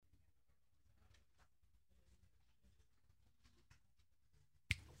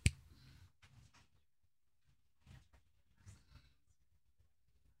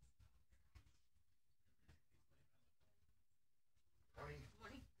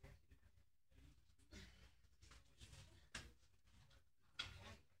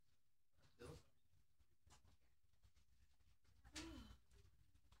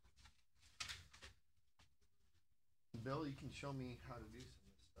Bill, you can show me how to do some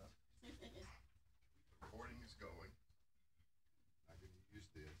of this stuff. Recording is going. I'm going to use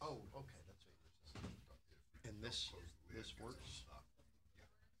this. Oh, okay, that's right. And this works.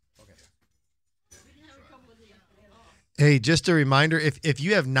 Okay. Hey, just a reminder, if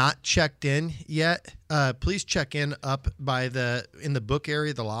you have not checked in yet, please check in up by in the book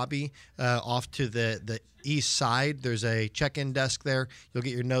area, the lobby, off to the east side. There's a check-in desk there. You'll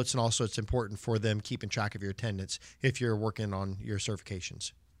get your notes, and also it's important for them keeping track of your attendance if you're working on your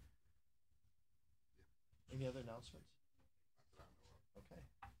certifications. Any other announcements? Okay.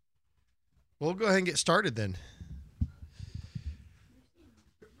 We'll go ahead and get started then.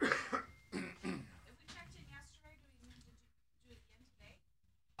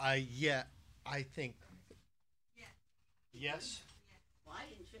 I think. Yes.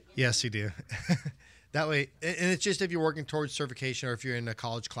 Yes, you do. That way, and it's just if you're working towards certification or if you're in a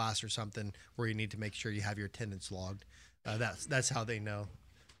college class or something where you need to make sure you have your attendance logged. That's how they know.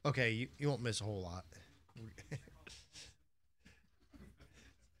 Okay, you won't miss a whole lot.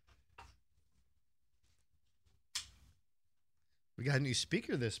 We got a new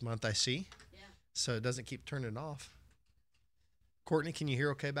speaker this month, I see. Yeah. So it doesn't keep turning off. Courtney, can you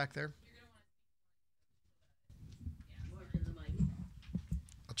hear okay back there?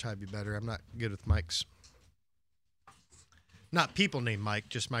 I'll try to be better. I'm not good with mics. Not people named Mike,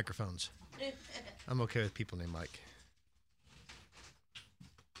 just microphones. I'm okay with people named Mike.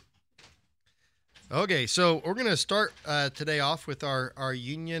 Okay, so we're going to start today off with our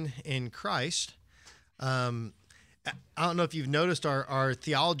union in Christ. I don't know if you've noticed our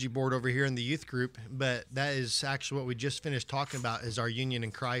theology board over here in the youth group, but that is actually what we just finished talking about is our union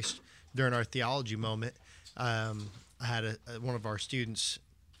in Christ during our theology moment. I had one of our students,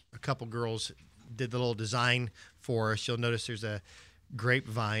 a couple girls, did the little design for us. You'll notice there's a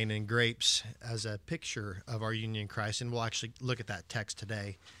grapevine and grapes as a picture of our union in Christ, and we'll actually look at that text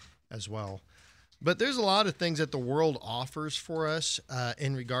today as well. But there's a lot of things that the world offers for us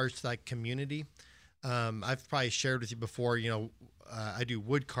in regards to like community. I've probably shared with you before, I do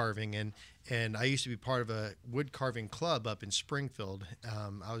wood carving, and I used to be part of a wood carving club up in Springfield.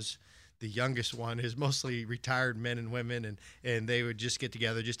 I was the youngest one. It was mostly retired men and women, and they would just get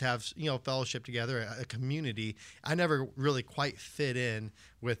together, just have, fellowship together, a community. I never really quite fit in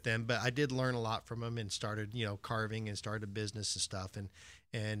with them, but I did learn a lot from them and started, carving and started a business and stuff.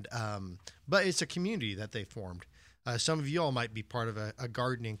 But it's a community that they formed. Some of you all might be part of a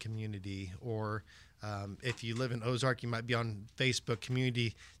gardening community, or if you live in Ozark, you might be on Facebook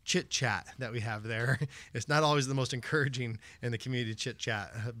community chit chat that we have there. It's not always the most encouraging in the community chit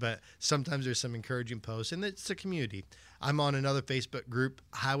chat, but sometimes there's some encouraging posts, and it's a community. I'm on another Facebook group,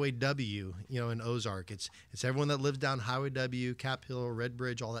 Highway W, in Ozark. It's everyone that lives down Highway W, Cap Hill, Red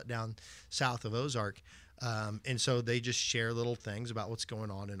Bridge, all that down south of Ozark. And so they just share little things about what's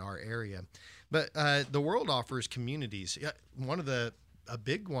going on in our area. But the world offers communities. A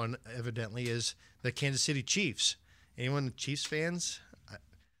big one, evidently, is the Kansas City Chiefs. Anyone Chiefs fans?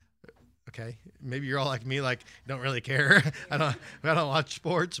 Okay, maybe you're all like me, like don't really care. I don't watch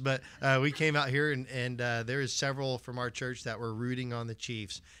sports, but we came out here and there is several from our church that were rooting on the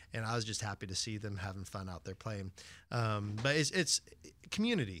Chiefs, and I was just happy to see them having fun out there playing. But it's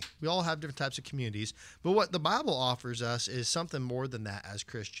community. We all have different types of communities, but what the Bible offers us is something more than that as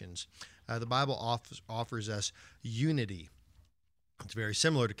Christians. The Bible offers us unity. It's very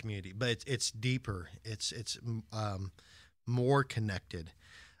similar to community, but it's deeper. It's more connected.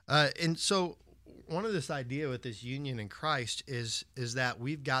 And so one of this idea with this union in Christ is that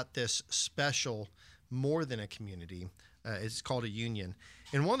we've got this special, more than a community. It's called a union.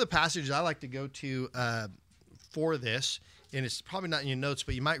 And one of the passages I like to go to for this, and it's probably not in your notes,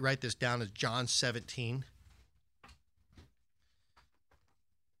 but you might write this down, as John 17.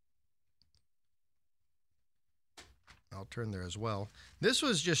 I'll turn there as well. This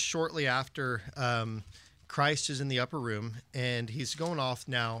was just shortly after Christ is in the upper room, and he's going off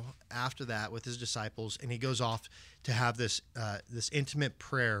now after that with his disciples, and he goes off to have this intimate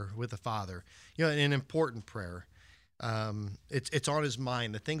prayer with the Father, an important prayer. It's on his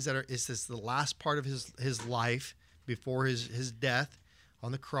mind. The things that is this the last part of his life before his death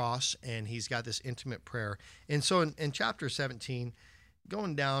on the cross, and he's got this intimate prayer. And so in chapter 17,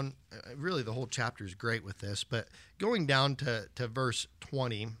 going down, really the whole chapter is great with this, but going down to verse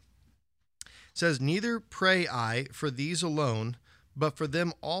 20, says, "Neither pray I for these alone, but for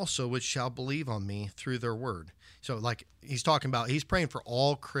them also which shall believe on me through their word." So like he's praying for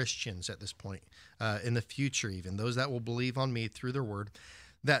all Christians at this point, in the future even, those that will believe on me through their word,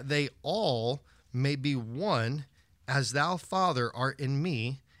 that they all may be one, as thou, Father, art in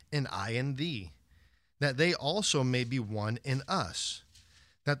me, and I in thee, that they also may be one in us,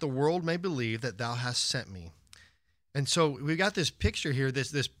 that the world may believe that thou hast sent me. And so we got this picture here,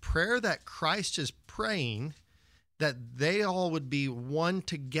 this prayer that Christ is praying, that they all would be one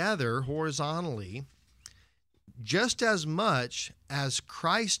together horizontally, just as much as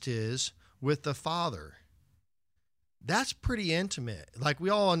Christ is with the Father. That's pretty intimate. Like, we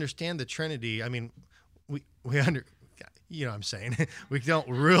all understand the Trinity. I mean, we you know what I'm saying? We don't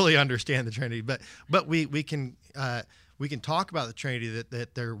really understand the Trinity, but we can talk about the Trinity,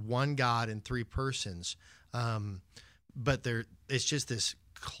 that they're one God in three persons. But it's just this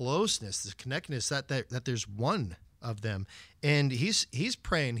closeness, this connectedness that there's one of them. And he's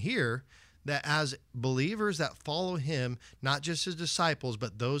praying here that as believers that follow him, not just his disciples,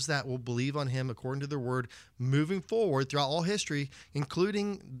 but those that will believe on him according to their word, moving forward throughout all history,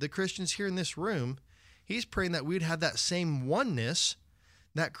 including the Christians here in this room, he's praying that we'd have that same oneness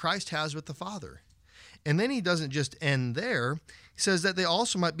that Christ has with the Father. And then he doesn't just end there. He says that they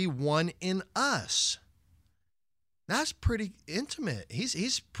also might be one in us. That's pretty intimate.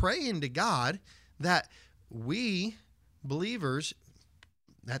 He's praying to God that we believers,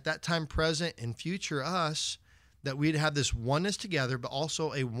 at that time present and future us, that we'd have this oneness together, but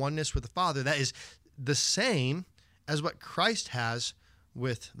also a oneness with the Father that is the same as what Christ has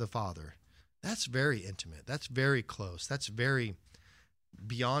with the Father. That's very intimate. That's very close. That's very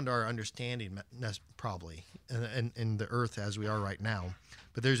beyond our understanding, probably, in the earth as we are right now.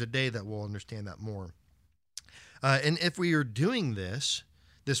 But there's a day that we'll understand that more. And if we are doing this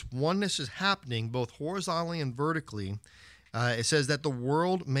oneness is happening both horizontally and vertically. It says that the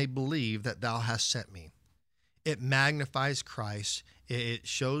world may believe that thou hast sent me. It magnifies Christ. It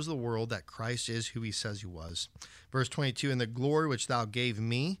shows the world that Christ is who he says he was. Verse 22, and the glory which thou gave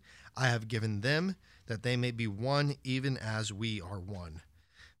me, I have given them, that they may be one, even as we are one.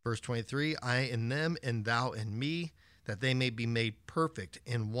 Verse 23, I in them, and thou in me, that they may be made perfect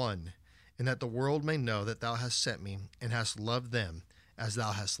in one, and that the world may know that thou hast sent me, and hast loved them as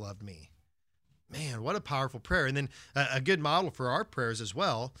thou hast loved me. Man, what a powerful prayer. And then a good model for our prayers as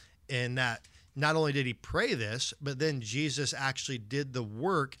well, in that not only did he pray this, but then Jesus actually did the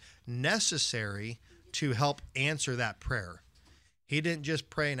work necessary to help answer that prayer. He didn't just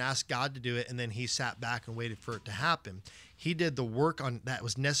pray and ask God to do it, and then he sat back and waited for it to happen. He did the work that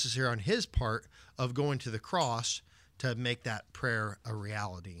was necessary on his part of going to the cross to make that prayer a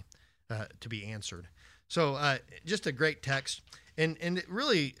reality, to be answered. So just a great text. And it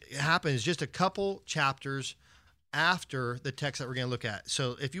really happens just a couple chapters after the text that we're going to look at.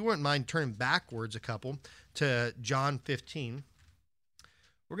 So if you wouldn't mind turning backwards a couple to John 15,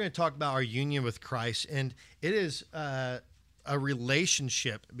 we're going to talk about our union with Christ. And it is a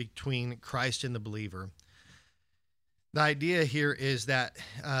relationship between Christ and the believer. The idea here is that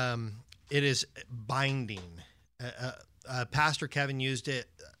it is binding. Pastor Kevin used it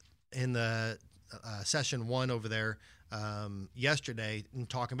in the session 1 over there yesterday, in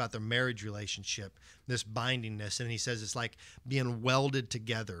talking about their marriage relationship, this bindingness. And he says it's like being welded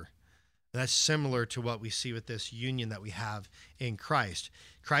together. That's similar to what we see with this union that we have in Christ.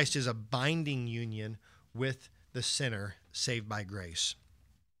 Christ is a binding union with the sinner saved by grace.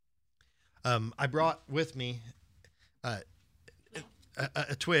 I brought with me a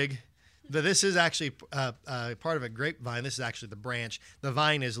twig. This is actually part of a grapevine. This is actually the branch. The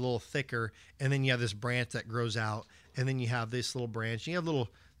vine is a little thicker, and then you have this branch that grows out, and then you have this little branch. You have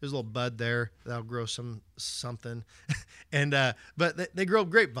there's a little bud there that'll grow something, and but they grow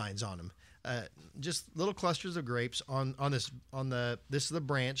grapevines on them. Just little clusters of grapes this is the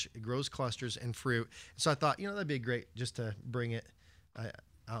branch. It grows clusters and fruit. So I thought, that'd be great just to bring it. I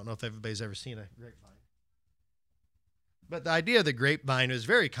don't know if everybody's ever seen a grapevine. But the idea of the grapevine is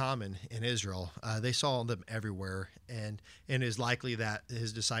very common in Israel. They saw them everywhere, and it is likely that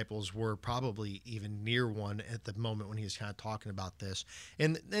his disciples were probably even near one at the moment when he was kind of talking about this.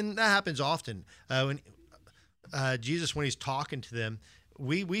 And that happens often. When Jesus, when he's talking to them,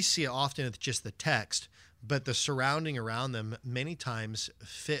 we see it often with just the text, but the surrounding around them many times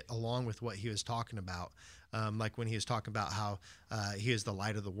fit along with what he was talking about. Like when he was talking about how he is the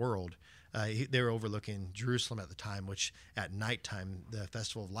light of the world. They were overlooking Jerusalem at the time, which at nighttime, the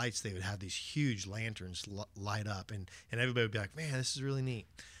Festival of Lights, they would have these huge lanterns light up, and everybody would be like, man, this is really neat.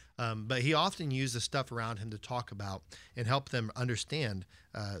 But he often used the stuff around him to talk about and help them understand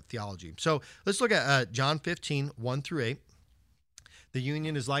theology. So let's look at John 15, 1 through 8. The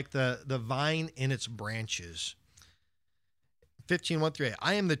union is like the vine in its branches. 15, 1 through 8.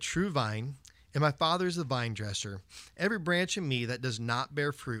 I am the true vine, and my Father is the vine dresser. Every branch in me that does not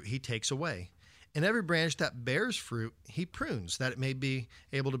bear fruit, he takes away. And every branch that bears fruit, he prunes, that it may be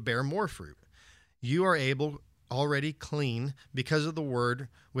able to bear more fruit. You are able already clean because of the word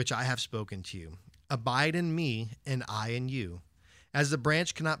which I have spoken to you. Abide in me, and I in you. As the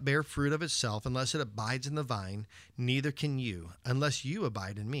branch cannot bear fruit of itself unless it abides in the vine, neither can you unless you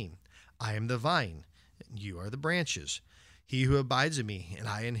abide in me. I am the vine, you are the branches. He who abides in me, and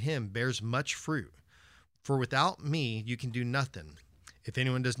I in him, bears much fruit. For without me you can do nothing. If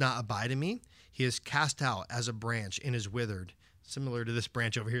anyone does not abide in me, he is cast out as a branch and is withered. Similar to this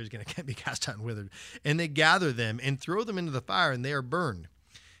branch over here is going to be cast out and withered. And they gather them and throw them into the fire, and they are burned.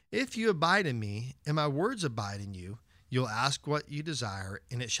 If you abide in me, and my words abide in you, you'll ask what you desire,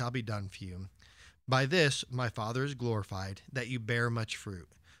 and it shall be done for you. By this my Father is glorified, that you bear much fruit,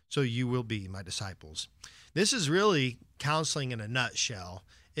 so you will be my disciples. This is really counseling in a nutshell,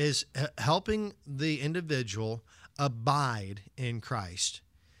 is helping the individual abide in Christ.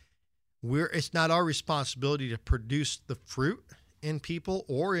 It's not our responsibility to produce the fruit in people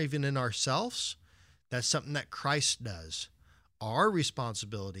or even in ourselves. That's something that Christ does. Our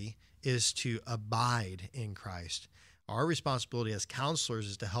responsibility is to abide in Christ. Our responsibility as counselors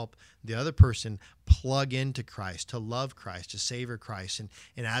is to help the other person plug into Christ, to love Christ, to savor Christ.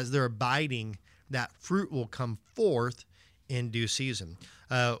 And as they're abiding, that fruit will come forth in due season.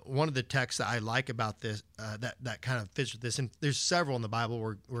 One of the texts that I like about this, that kind of fits with this, and there's several in the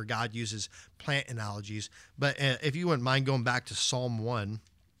Bible where God uses plant analogies, but if you wouldn't mind going back to Psalm 1.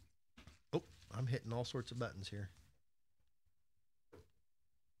 Oh, I'm hitting all sorts of buttons here.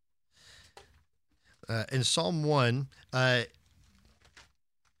 In Psalm 1, when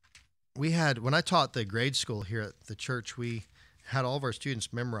I taught the grade school here at the church, we had all of our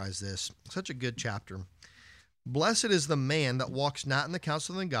students memorize this. Such a good chapter. Blessed is the man that walks not in the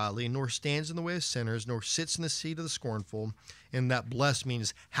counsel of the ungodly, nor stands in the way of sinners, nor sits in the seat of the scornful. And that blessed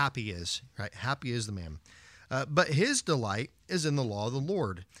means happy is, right? Happy is the man. But his delight is in the law of the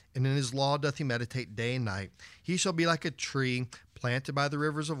Lord, and in his law doth he meditate day and night. He shall be like a tree planted by the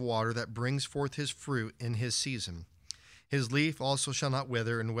rivers of water that brings forth his fruit in his season. His leaf also shall not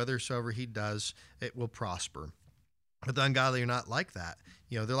wither, and whithersoever he does, it will prosper. But the ungodly are not like that.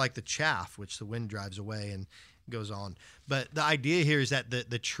 They're like the chaff, which the wind drives away and goes on. But the idea here is that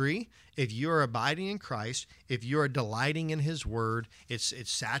the tree, if you are abiding in Christ, if you are delighting in his word, it's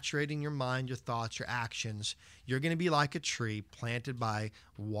saturating your mind, your thoughts, your actions, you're going to be like a tree planted by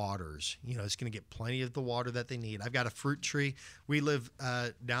waters. It's going to get plenty of the water that they need. I've got a fruit tree. We live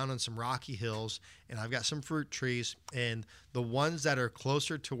down on some rocky hills, and I've got some fruit trees, and the ones that are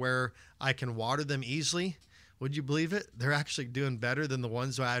closer to where I can water them easily, would you believe it? They're actually doing better than the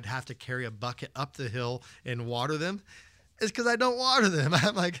ones where I'd have to carry a bucket up the hill and water them. It's because I don't water them.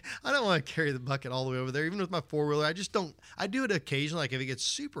 I'm like, I don't want to carry the bucket all the way over there. Even with my four-wheeler, I just don't. I do it occasionally, like if it gets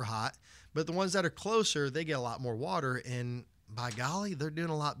super hot. But the ones that are closer, they get a lot more water. And by golly, they're doing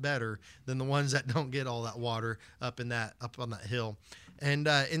a lot better than the ones that don't get all that water up on that hill. And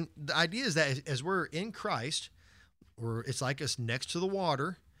the idea is that as we're in Christ, it's like us next to the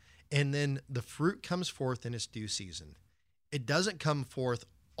water. And then the fruit comes forth in its due season. It doesn't come forth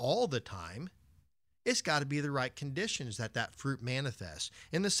all the time. It's got to be the right conditions that fruit manifests.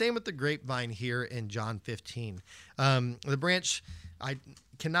 And the same with the grapevine here in John 15. The branch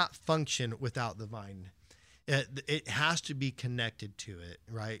cannot function without the vine. It has to be connected to it,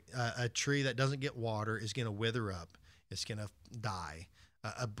 right? A tree that doesn't get water is going to wither up. It's going to die.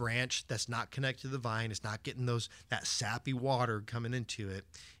 A branch that's not connected to the vine, it's not getting that sappy water coming into it,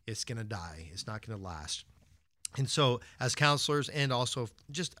 it's going to die. It's not going to last. And so as counselors and also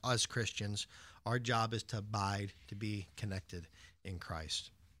just as Christians, our job is to abide, to be connected in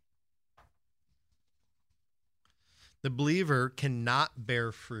Christ. The believer cannot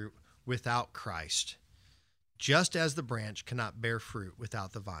bear fruit without Christ, just as the branch cannot bear fruit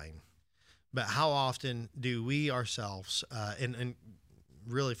without the vine. But how often do we ourselves, and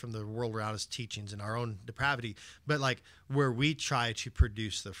really from the world around us teachings and our own depravity, but like where we try to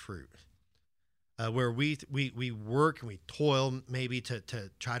produce the fruit, where we work and we toil maybe to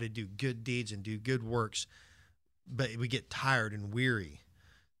try to do good deeds and do good works, but we get tired and weary.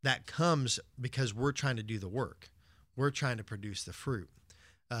 That comes because we're trying to do the work. We're trying to produce the fruit.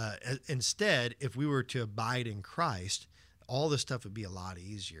 Instead, if we were to abide in Christ, all this stuff would be a lot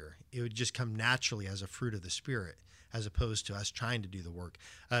easier. It would just come naturally as a fruit of the Spirit, as opposed to us trying to do the work.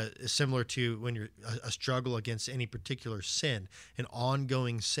 Similar to when you're a struggle against any particular sin, an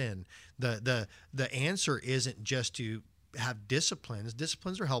ongoing sin. The answer isn't just to have disciplines.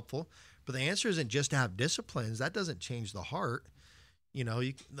 Disciplines are helpful, but the answer isn't just to have disciplines. That doesn't change the heart.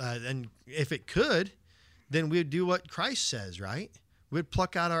 And if it could, then we'd do what Christ says, right? We'd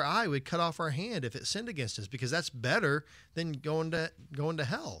pluck out our eye. We'd cut off our hand if it sinned against us, because that's better than going to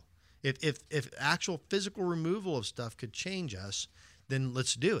hell. If actual physical removal of stuff could change us, then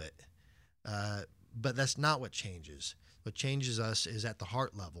let's do it. But that's not what changes. What changes us is at the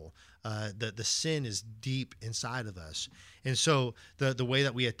heart level. The sin is deep inside of us. And so the way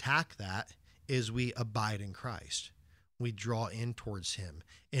that we attack that is we abide in Christ. We draw in towards him.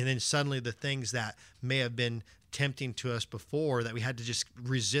 And then suddenly the things that may have been tempting to us before that we had to just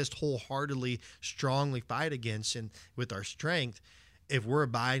resist wholeheartedly, strongly fight against and with our strength, if we're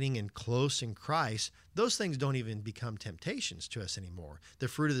abiding and close in Christ, those things don't even become temptations to us anymore. The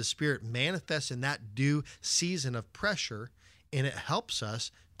fruit of the Spirit manifests in that due season of pressure, and it helps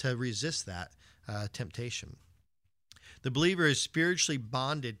us to resist that temptation. The believer is spiritually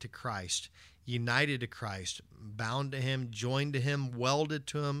bonded to Christ, united to Christ, bound to him, joined to him, welded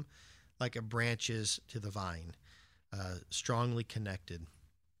to him like a branch is to the vine, strongly connected.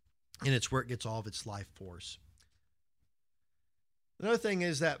 And it's where it gets all of its life force. Another thing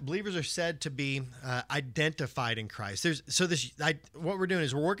is that believers are said to be identified in Christ. What we're doing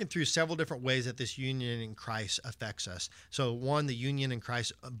is we're working through several different ways that this union in Christ affects us. So one, the union in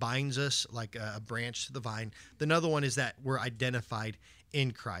Christ binds us like a branch to the vine. Another one is that we're identified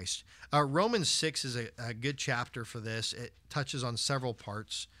in Christ. Romans 6 is a good chapter for this. It touches on several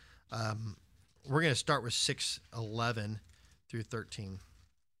parts. We're going to start with 6:11 through 13.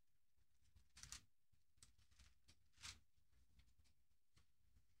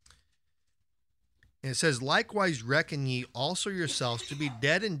 And it says, likewise reckon ye also yourselves to be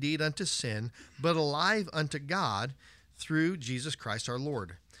dead indeed unto sin, but alive unto God through Jesus Christ our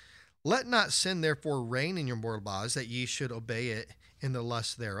Lord. Let not sin therefore reign in your mortal bodies, that ye should obey it in the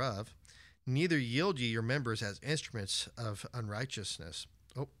lust thereof. Neither yield ye your members as instruments of unrighteousness.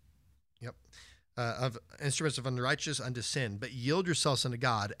 Of instruments of unrighteousness unto sin, but yield yourselves unto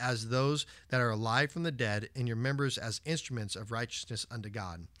God as those that are alive from the dead, and your members as instruments of righteousness unto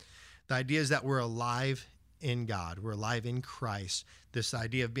God. The idea is that we're alive in God. We're alive in Christ. This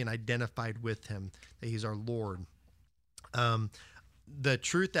idea of being identified with him, that he's our Lord. The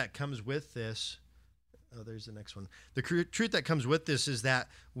truth that comes with this, there's the next one. The truth that comes with this is that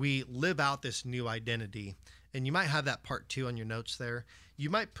we live out this new identity. And you might have that part 2 on your notes there. You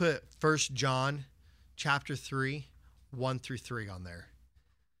might put 1 John chapter 3, 1 through 3 on there.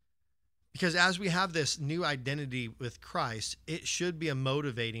 Because as we have this new identity with Christ, it should be a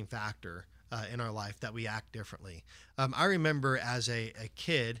motivating factor in our life that we act differently. I remember as a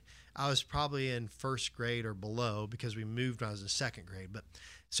kid, I was probably in first grade or below because we moved when I was in second grade.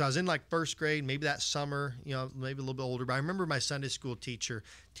 So I was in like first grade, maybe that summer, maybe a little bit older. But I remember my Sunday school teacher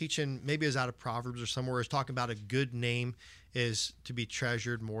teaching, maybe it was out of Proverbs or somewhere, was talking about a good name is to be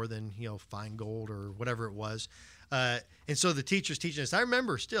treasured more than, fine gold or whatever it was. And so the teacher's teaching us. I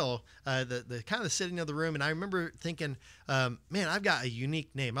remember still the kind of sitting in the room, and I remember thinking, man, I've got a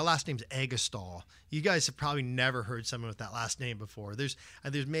unique name. My last name's Egesdal. You guys have probably never heard someone with that last name before. There's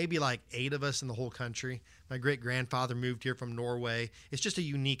maybe like 8 of us in the whole country. My great-grandfather moved here from Norway. It's just a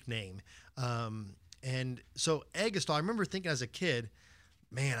unique name. And so Egesdal, I remember thinking as a kid,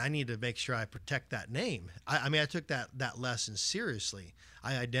 man, I need to make sure I protect that name. I took that lesson seriously.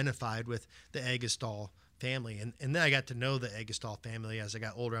 I identified with the Egesdal family. And then I got to know the Egesdal family as I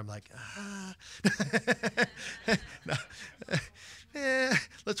got older. I'm like,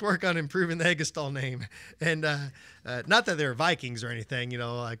 let's work on improving the Egesdal name. And not that they're Vikings or anything,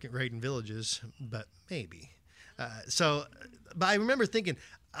 like raiding villages, but maybe. But I remember thinking,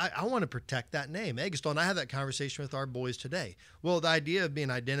 I want to protect that name, Egesdal. And I have that conversation with our boys today. Well, the idea of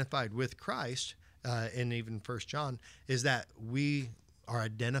being identified with Christ, and even 1 John, is that we are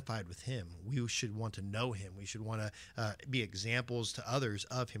identified with him. We should want to know him. We should want to be examples to others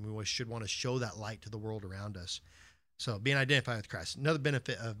of him. We should want to show that light to the world around us. So being identified with Christ, another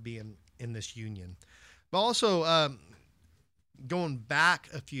benefit of being in this union. But also going back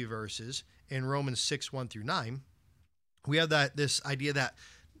a few verses in Romans 6, 1 through 9, we have this idea that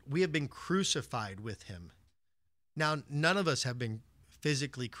we have been crucified with him. Now, none of us have been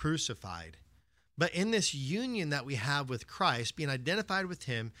physically crucified. But in this union that we have with Christ, being identified with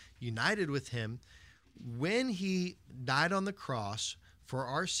him, united with him, when he died on the cross for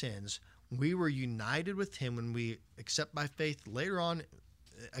our sins, we were united with him when we accept by faith. Later on,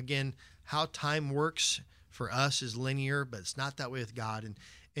 again, how time works for us is linear, but it's not that way with God.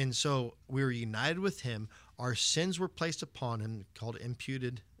 And so we were united with him. Our sins were placed upon him, called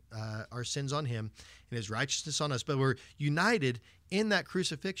imputed, our sins on him, and his righteousness on us. But we're united in that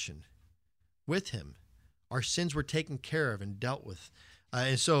crucifixion with him. Our sins were taken care of and dealt with.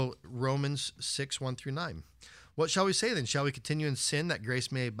 And so Romans 6, 1 through 9. What shall we say then? Shall we continue in sin that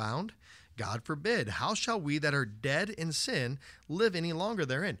grace may abound? God forbid. How shall we that are dead in sin live any longer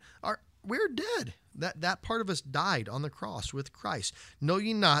therein? We're dead. That part of us died on the cross with Christ. Know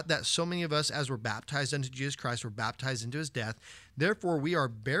ye not that so many of us as were baptized unto Jesus Christ were baptized into his death? Therefore we are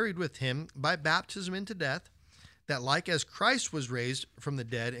buried with him by baptism into death, that like as Christ was raised from the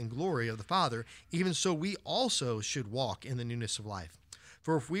dead in glory of the Father, even so we also should walk in the newness of life.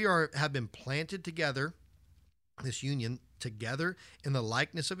 For if we have been planted together, this union together in the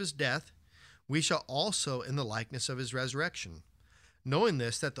likeness of his death, we shall also in the likeness of his resurrection. Knowing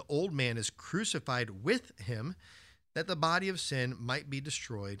this, that the old man is crucified with him, that the body of sin might be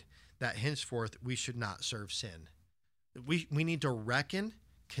destroyed, that henceforth we should not serve sin. We need to reckon,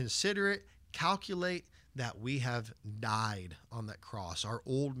 consider it, calculate that we have died on that cross. Our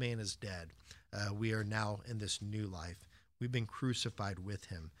old man is dead. We are now in this new life. We've been crucified with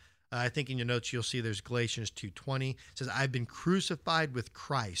him. I think in your notes you'll see there's Galatians 2:20. It says, I've been crucified with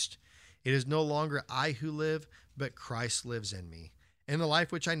Christ. It is no longer I who live, but Christ lives in me. In the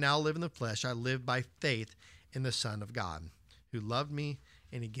life which I now live in the flesh, I live by faith in the Son of God, who loved me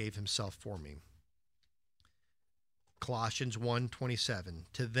and he gave himself for me. Colossians 1:27.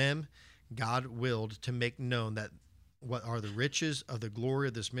 To them God willed to make known that what are the riches of the glory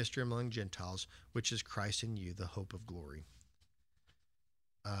of this mystery among Gentiles, which is Christ in you, the hope of glory.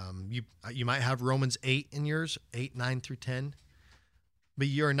 You might have Romans 8 in yours, 8:9-10. But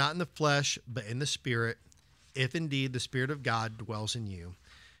you are not in the flesh, but in the Spirit, if indeed the Spirit of God dwells in you.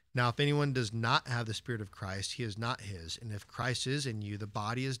 Now, if anyone does not have the Spirit of Christ, he is not his. And if Christ is in you, the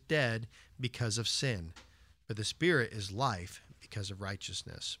body is dead because of sin, but the Spirit is life because of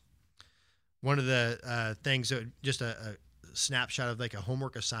righteousness. One of the things that just a snapshot of like a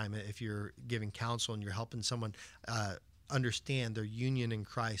homework assignment, if you're giving counsel and you're helping someone understand their union in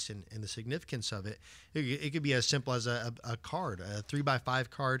Christ and the significance of it, it could be as simple as a card, a 3x5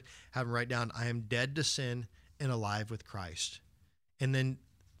 card, have them write down, I am dead to sin and alive with Christ. And then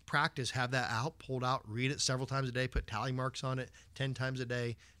practice, have that out, pulled out, read it several times a day, put tally marks on it 10 times a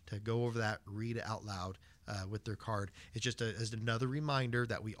day to go over that, read it out loud with their card. It's just as another reminder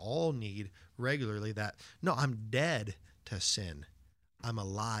that we all need regularly that, no, I'm dead to sin. I'm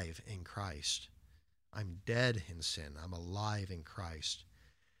alive in Christ. I'm dead in sin. I'm alive in Christ.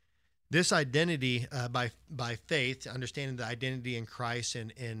 This identity by faith, understanding the identity in Christ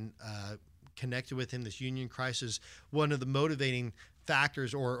and connected with him, this union in Christ is one of the motivating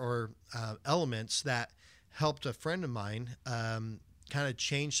factors or elements that helped a friend of mine kind of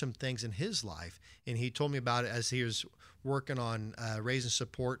change some things in his life. And he told me about it as he was working on raising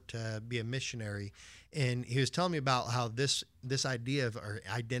support to be a missionary. And he was telling me about how this idea of our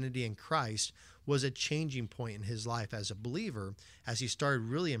identity in Christ was a changing point in his life as a believer, as he started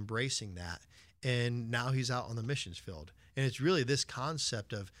really embracing that. And now he's out on the missions field. And it's really this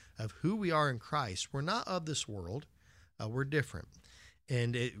concept of who we are in Christ. We're not of this world. We're different.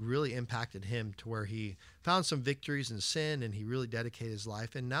 And it really impacted him to where he found some victories in sin, and he really dedicated his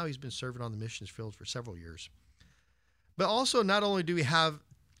life. And now he's been serving on the missions field for several years. But also, not only do we have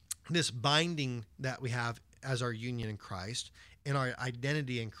this binding that we have as our union in Christ and our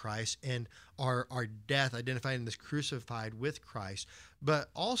identity in Christ and our death identified in this crucified with Christ, but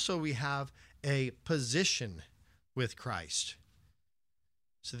also we have a position with Christ.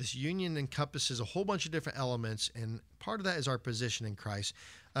 So this union encompasses a whole bunch of different elements, and part of that is our position in Christ.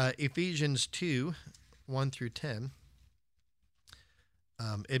 Ephesians 2:1-10.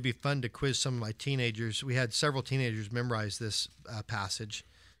 It'd be fun to quiz some of my teenagers. We had several teenagers memorize this passage,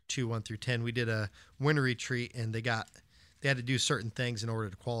 2:1-10. We did a winter retreat, and they had to do certain things in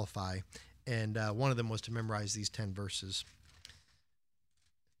order to qualify, and one of them was to memorize these 10 verses.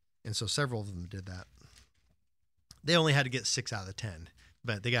 And so several of them did that. They only had to get 6 out of the 10.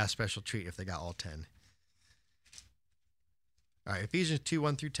 But they got a special treat if they got all 10. All right, Ephesians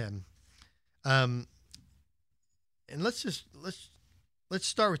 2:1-10. And let's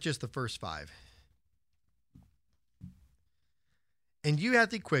start with just the first 5. And you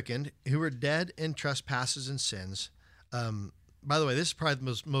hath he quickened, who were dead in trespasses and sins. By the way, this is probably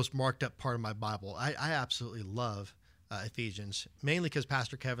the most marked up part of my Bible. I absolutely love Ephesians, mainly because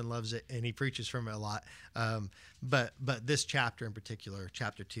Pastor Kevin loves it and he preaches from it a lot. But this chapter in particular,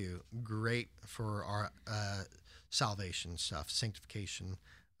 chapter 2, great for our salvation stuff, sanctification,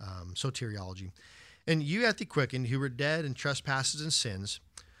 soteriology. And you hath he quickened, who were dead in trespasses and sins,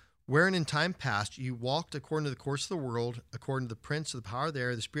 wherein in time past you walked according to the course of the world, according to the prince of the power of the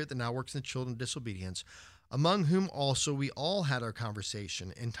air, the spirit that now works in the children of disobedience, among whom also we all had our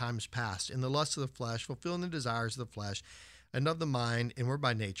conversation in times past, in the lust of the flesh, fulfilling the desires of the flesh and of the mind, and were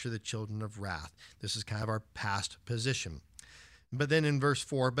by nature the children of wrath. This is kind of our past position. But then in verse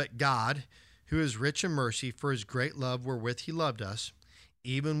 4, but God, who is rich in mercy, for his great love wherewith he loved us,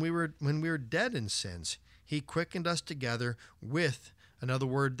 even when we were dead in sins, he quickened us together with, another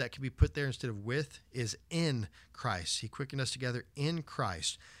word that can be put there instead of with is in Christ. He quickened us together in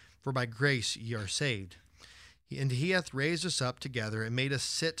Christ. For by grace ye are saved. And he hath raised us up together and made us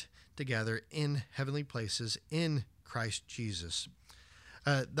sit together in heavenly places in Christ Jesus.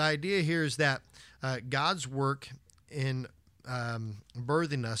 The idea here is that God's work in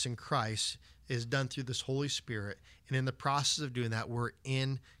birthing us in Christ is done through this Holy Spirit. And in the process of doing that, we're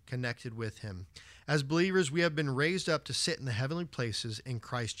connected with him. As believers, we have been raised up to sit in the heavenly places in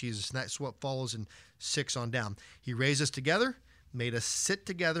Christ Jesus. And that's what follows in 6 on down. He raised us together, made us sit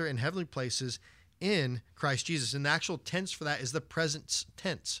together in heavenly places in Christ Jesus. And the actual tense for that is the present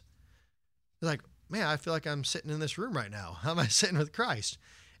tense. It's like, man, I feel like I'm sitting in this room right now. How am I sitting with Christ?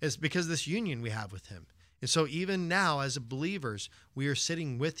 It's because of this union we have with him. And so even now, as believers, we are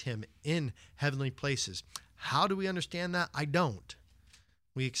sitting with him in heavenly places. How do we understand that? I don't.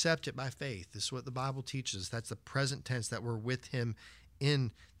 We accept it by faith. This is what the Bible teaches. That's the present tense, that we're with him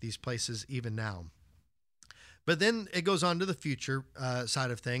in these places even now. But then it goes on to the future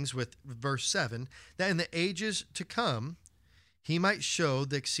side of things with verse 7, that in the ages to come, he might show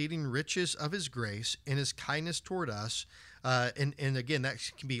the exceeding riches of his grace and his kindness toward us. And again,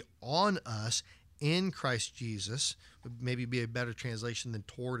 that can be on us in Christ Jesus, would maybe be a better translation than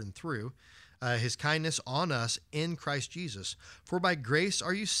toward and through. His kindness on us in Christ Jesus. For by grace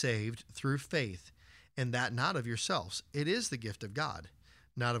are you saved through faith, and that not of yourselves. It is the gift of God,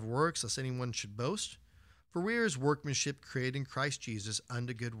 not of works, lest anyone should boast. For we are his workmanship, created in Christ Jesus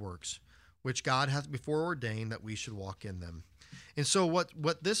unto good works, which God hath before ordained that we should walk in them. And so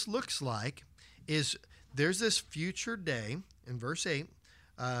what this looks like is there's this future day in verse 8,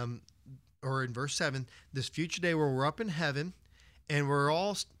 or in verse 7, this future day where we're up in heaven and we're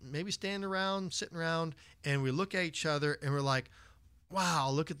all maybe standing around, sitting around, and we look at each other and we're like, wow,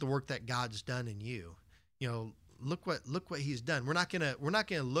 look at the work that God's done in you. You know, look what he's done. I'm not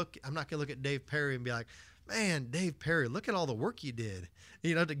gonna look at Dave Perry and be like, man, Dave Perry, look at all the work you did,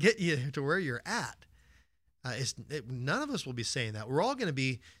 to get you to where you're at. None of us will be saying that. We're all going to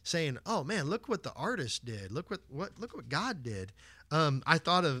be saying, "Oh man, look what the artist did. Look what God did." I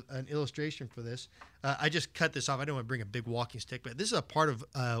thought of an illustration for this. I just cut this off. I don't want to bring a big walking stick, but this is a part of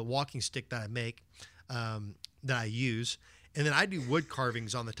a walking stick that I make, that I use, and then I do wood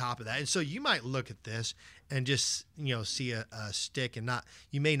carvings on the top of that. And so you might look at this and just see a stick, and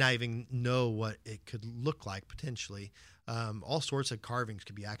you may not even know what it could look like potentially. All sorts of carvings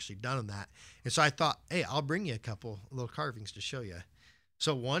could be actually done on that. And so I thought, hey, I'll bring you a couple little carvings to show you.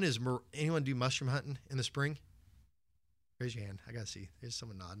 So one is, anyone do mushroom hunting in the spring? Raise your hand. I got to see. There's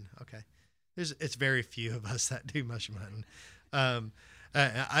someone nodding. Okay. It's very few of us that do mushroom hunting.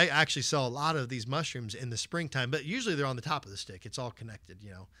 I actually sell a lot of these mushrooms in the springtime, but usually they're on the top of the stick. It's all connected,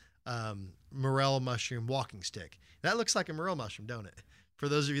 morel mushroom walking stick. That looks like a morel mushroom, don't it? For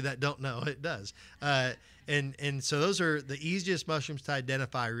those of you that don't know, it does. And so those are the easiest mushrooms to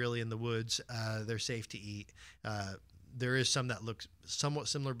identify really in the woods. They're safe to eat. There is some that look somewhat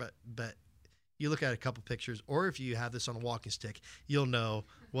similar, but you look at a couple pictures, or if you have this on a walking stick, you'll know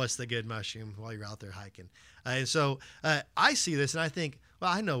what's the good mushroom while you're out there hiking. And so I see this and I think,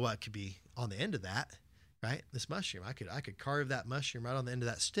 well, I know what could be on the end of that, right? This mushroom. I could carve that mushroom right on the end of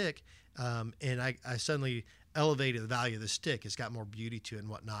that stick, and I suddenly elevated the value of the stick. It's got more beauty to it and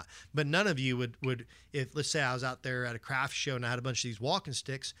whatnot. But none of you would, if let's say I was out there at a craft show and I had a bunch of these walking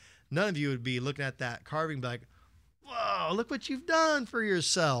sticks, none of you would be looking at that carving and be like, whoa, look what you've done for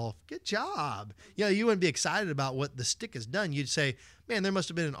yourself. Good job. You wouldn't be excited about what the stick has done. You'd say, man, there must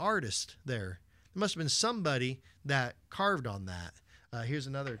have been an artist there. There must have been somebody that carved on that. Here's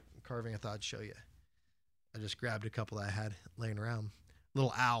another carving I thought I'd show you. I just grabbed a couple that I had laying around.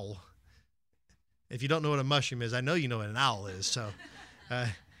 Little owl. If you don't know what a mushroom is, I know you know what an owl is. So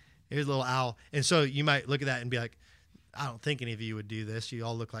here's a little owl. And so you might look at that and be like, I don't think any of you would do this. You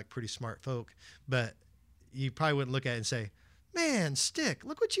all look like pretty smart folk. But you probably wouldn't look at it and say, man, stick,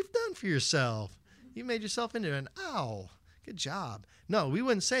 look what you've done for yourself. You made yourself into an owl. Good job. No, we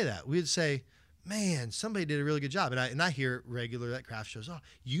wouldn't say that. We'd say, man, somebody did a really good job. And I hear regular at craft shows, oh,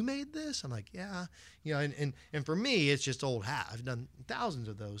 you made this? I'm like, yeah. And for me, it's just old hat. I've done thousands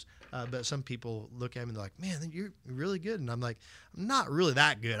of those. But some people look at me and they're like, man, you're really good. And I'm like, I'm not really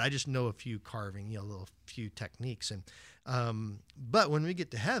that good. I just know a few carving, few techniques. And but when we get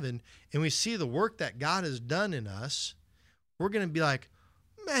to heaven and we see the work that God has done in us, we're going to be like,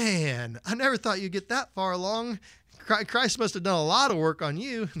 Man, I never thought you'd get that far along. Christ must have done a lot of work on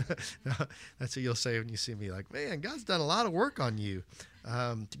you. That's what you'll say when you see me, like, man, God's done a lot of work on you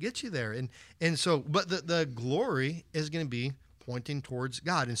to get you there. And so, but the glory is going to be pointing towards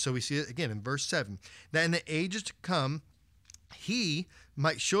God. And so we see it again in verse 7, that in the ages to come, he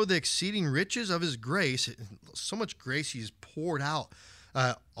might show the exceeding riches of his grace. So much grace he's poured out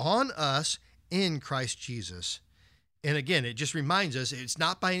on us in Christ Jesus. And again, it just reminds us it's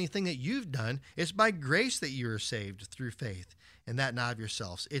not by anything that you've done. It's by grace that you are saved through faith, and that not of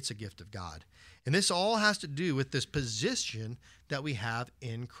yourselves. It's a gift of God. And this all has to do with this position that we have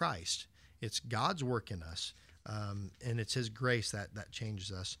in Christ. It's God's work in us, and it's his grace that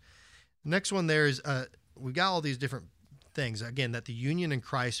changes us. The next one there is we've got all these different things, again, that the union in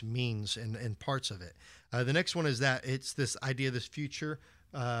Christ means and parts of it. The next one is that it's this idea, this future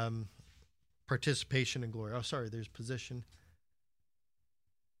participation in glory. Oh, sorry, there's position.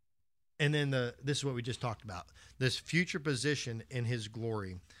 And then this is what we just talked about, this future position in his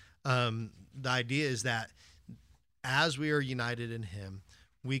glory. The idea is that as we are united in him,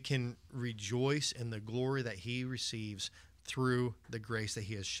 we can rejoice in the glory that he receives through the grace that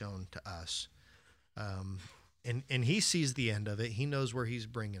he has shown to us. And he sees the end of it. He knows where he's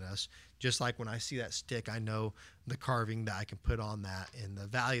bringing us. Just like when I see that stick, I know the carving that I can put on that and the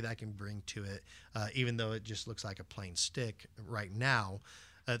value that I can bring to it, even though it just looks like a plain stick right now.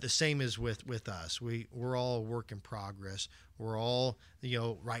 The same is with us. We're all a work in progress. We're all,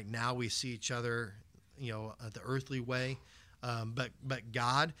 right now we see each other, the earthly way. But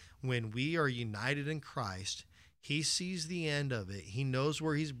God, when we are united in Christ, he sees the end of it. He knows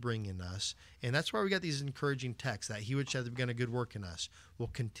where he's bringing us. And that's why we got these encouraging texts that he which hath begun a good work in us will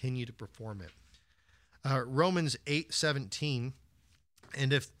continue to perform it. Romans 8:17,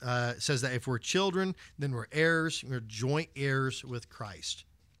 and if says that if we're children, then we're heirs, we're joint heirs with Christ.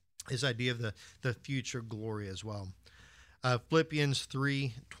 This idea of the future glory as well. Philippians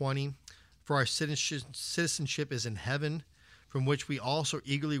 3:20, for our citizenship is in heaven, from which we also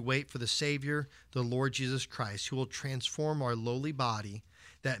eagerly wait for the Savior, the Lord Jesus Christ, who will transform our lowly body,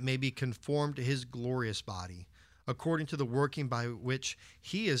 that may be conformed to his glorious body, according to the working by which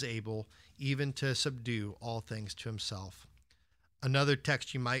he is able even to subdue all things to himself. Another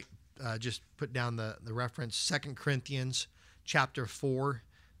text you might just put down the reference, 2 Corinthians chapter 4,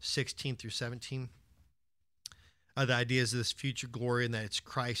 16 through 17. The idea is this future glory and that it's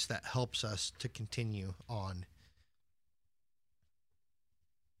Christ that helps us to continue on.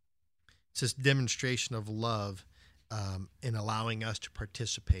 It's this demonstration of love in allowing us to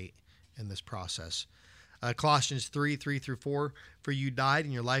participate in this process. Colossians 3:3-4, for you died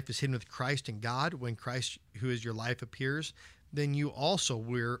and your life is hidden with Christ in God. When Christ, who is your life, appears, then you also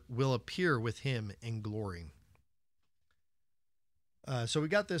will appear with him in glory. So we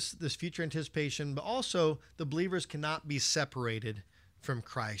got this future anticipation, but also the believers cannot be separated from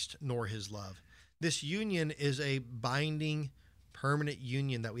Christ nor his love. This union is a binding, permanent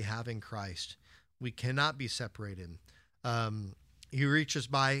union that we have in Christ. We cannot be separated. He reaches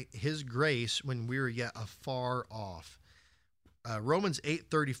by his grace when we are yet afar off. Romans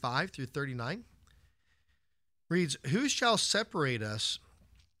 8:35-39 reads, who shall separate us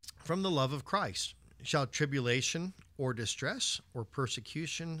from the love of Christ? Shall tribulation or distress or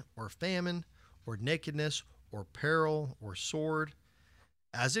persecution or famine or nakedness or peril or sword?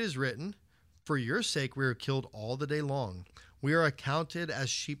 As it is written, for your sake we are killed all the day long. We are accounted as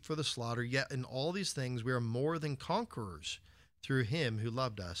sheep for the slaughter, yet in all these things we are more than conquerors through him who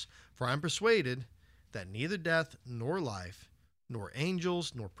loved us. For I am persuaded that neither death nor life, nor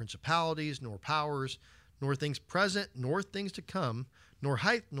angels, nor principalities, nor powers, nor things present, nor things to come, nor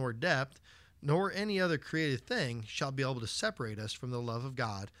height, nor depth, nor any other created thing shall be able to separate us from the love of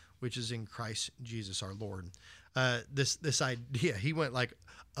God, which is in Christ Jesus our Lord. This idea, he went like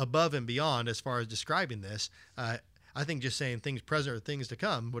above and beyond as far as describing this. I think just saying things present or things to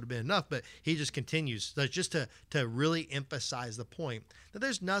come would have been enough, but he just continues just to really emphasize the point that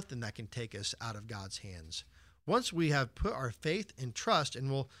there's nothing that can take us out of God's hands. Once we have put our faith and trust, and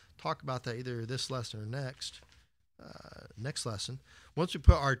we'll talk about that either this lesson or next lesson. Once we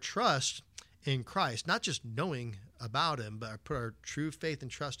put our trust in Christ, not just knowing about him, but put our true faith and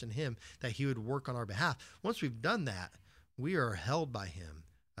trust in him that he would work on our behalf. Once we've done that, we are held by him.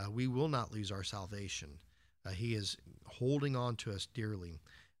 We will not lose our salvation. He is holding on to us dearly.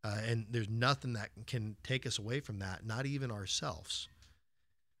 And there's nothing that can take us away from that, not even ourselves.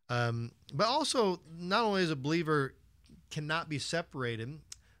 But also, not only as a believer cannot be separated,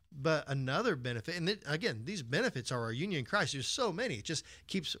 but another benefit, and again, these benefits are our union in Christ. There's so many. It just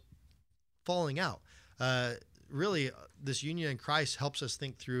keeps falling out. really this union in Christ helps us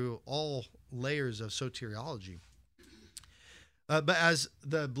think through all layers of soteriology. But as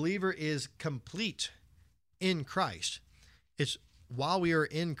the believer is complete in Christ, it's while we are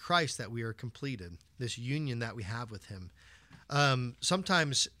in Christ that we are completed, this union that we have with him.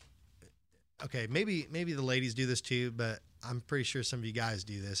 Sometimes, okay, maybe the ladies do this too, but I'm pretty sure some of you guys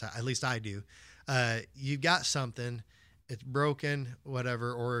do this. At least I do. You've got something, it's broken,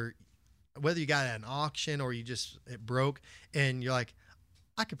 whatever, or whether you got it at an auction or it broke, and you're like,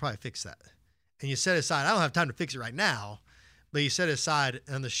 I could probably fix that. And you set it aside. I don't have time to fix it right now, but you set it aside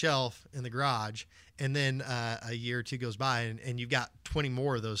on the shelf in the garage, and then a year or two goes by, and you've got 20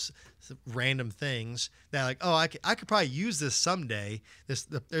 more of those random things that like, oh, I could probably use this someday.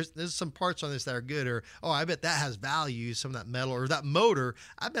 There's some parts on this that are good, or oh, I bet that has value, some of that metal or that motor.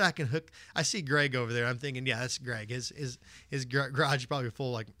 I bet I can hook. I see Greg over there. I'm thinking, yeah, that's Greg. His garage is probably full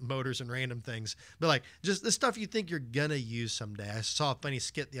of like motors and random things, but like just the stuff you think you're gonna use someday. I saw a funny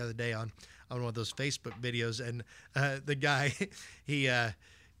skit the other day on one of those Facebook videos, and the guy,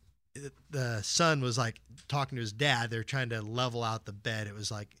 the son was like talking to his dad. They're trying to level out the bed. It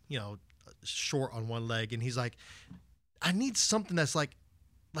was like, short on one leg, and he's like, I need something that's like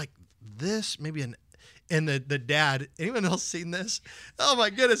this, maybe and the dad, anyone else seen this? Oh my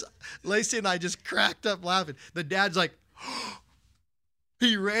goodness. Lacey and I just cracked up laughing. The dad's like,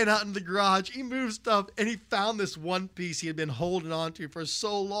 he ran out in the garage, he moved stuff, and he found this one piece he had been holding on to for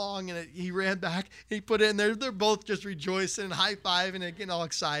so long, and he ran back, and he put it in there. They're both just rejoicing and high-fiving and getting all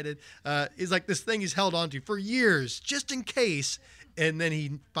excited. He's like, this thing he's held on to for years, just in case, and then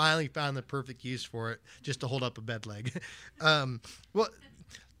he finally found the perfect use for it, just to hold up a bed leg. Well,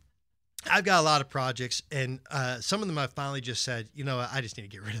 I've got a lot of projects, and some of them I finally just said, I just need to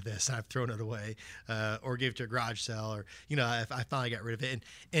get rid of this. And I've thrown it away, or gave it to a garage sale, or I finally got rid of it.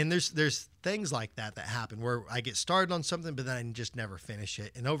 And there's things like that happen where I get started on something, but then I just never finish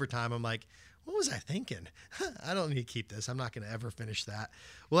it. And over time, I'm like, what was I thinking? I don't need to keep this. I'm not going to ever finish that.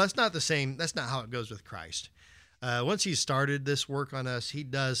 Well, that's not the same. That's not how it goes with Christ. Once He started this work on us, He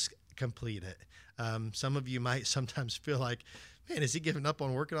does complete it. Some of you might sometimes feel like, man, is He giving up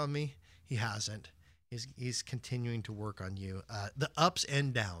on working on me? He hasn't. He's continuing to work on you. The ups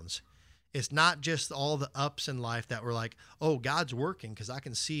and downs. It's not just all the ups in life that we're like, oh, God's working because I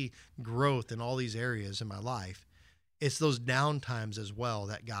can see growth in all these areas in my life. It's those down times as well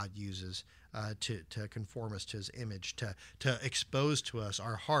that God uses to conform us to His image, to expose to us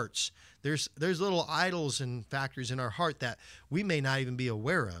our hearts. There's little idols and factories in our heart that we may not even be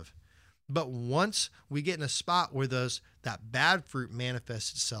aware of. But once we get in a spot where that bad fruit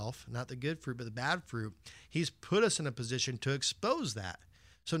manifests itself, not the good fruit, but the bad fruit, He's put us in a position to expose that.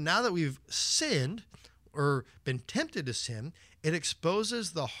 So now that we've sinned or been tempted to sin, it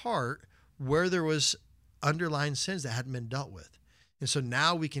exposes the heart where there was underlying sins that hadn't been dealt with. And so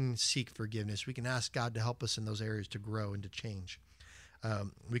now we can seek forgiveness. We can ask God to help us in those areas to grow and to change.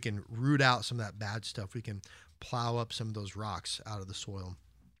 We can root out some of that bad stuff. We can plow up some of those rocks out of the soil.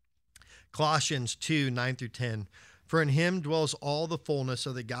 Colossians 2:9-10, for in Him dwells all the fullness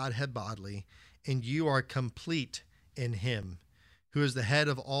of the Godhead bodily, and you are complete in Him, who is the head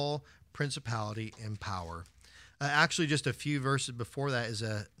of all principality and power. Actually, just a few verses before that is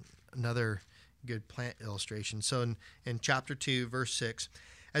another good plant illustration. So in chapter 2, verse 6,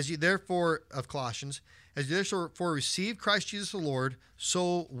 as you therefore, of Colossians, as you therefore receive Christ Jesus the Lord,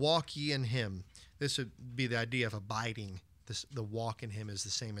 so walk ye in Him. This would be the idea of abiding. The walk in Him is the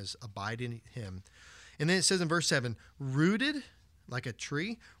same as abide in Him. And then it says in verse 7, rooted like a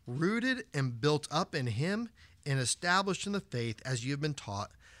tree, rooted and built up in Him and established in the faith as you have been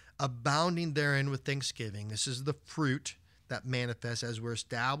taught, abounding therein with thanksgiving. This is the fruit that manifests as we're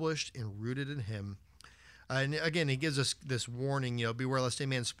established and rooted in Him. And again, He gives us this warning, beware lest any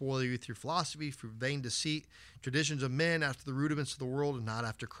man spoil you through philosophy, through vain deceit, traditions of men, after the rudiments of the world, and not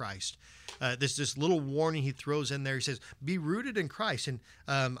after Christ. This little warning He throws in there. He says, be rooted in Christ. And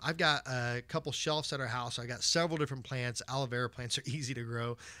I've got a couple shelves at our house. I got several different plants. Aloe vera plants are easy to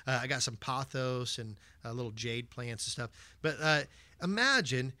grow. I got some pothos and little jade plants and stuff. But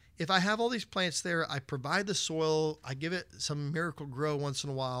imagine if I have all these plants there, I provide the soil, I give it some Miracle Grow once in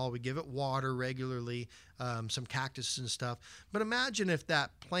a while, we give it water regularly, some cactus and stuff. But imagine if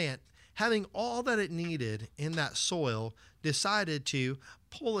that plant, having all that it needed in that soil, decided to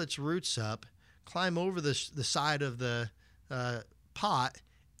pull its roots up, climb over the side of the pot,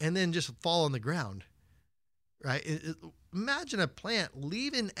 and then just fall on the ground, right? Imagine a plant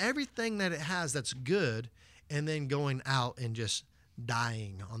leaving everything that it has that's good and then going out and just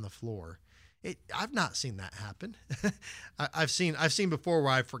dying on the floor. I've not seen that happen. I've seen before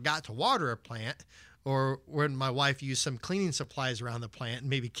where I forgot to water a plant, or when my wife used some cleaning supplies around the plant and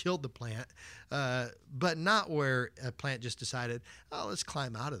maybe killed the plant, but not where a plant just decided, oh, let's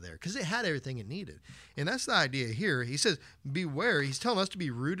climb out of there, because it had everything it needed. And that's the idea here. He says, beware. He's telling us to be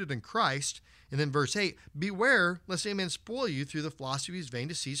rooted in Christ. And then verse 8, beware lest any man spoil you through the philosophy of his vain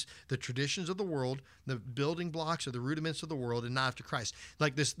deceits, the traditions of the world, the building blocks or the rudiments of the world, and not after Christ.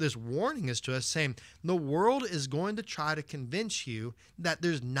 Like this warning is to us saying the world is going to try to convince you that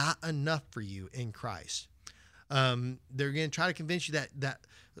there's not enough for you in Christ. They're going to try to convince you that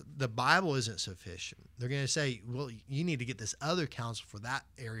the Bible isn't sufficient. They're going to say, well, you need to get this other counsel for that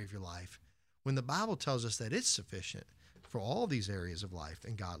area of your life, when the Bible tells us that it's sufficient for all these areas of life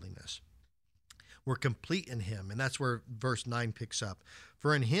and godliness. We're complete in him, and that's where verse 9 picks up.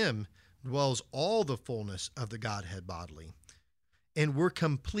 For in him dwells all the fullness of the Godhead bodily, and we're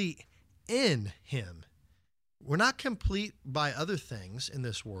complete in him. We're not complete by other things in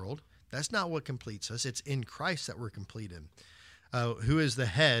this world. That's not what completes us. It's in Christ that we're complete in, who is the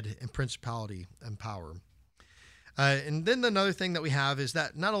head in principality and power. And then another thing that we have is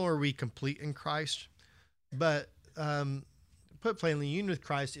that not only are we complete in Christ, but put plainly, union with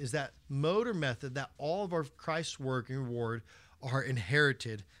Christ is that mode or method that all of our Christ's work and reward are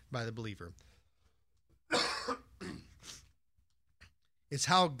inherited by the believer. It's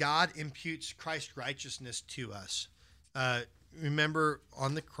how God imputes Christ's righteousness to us. Remember,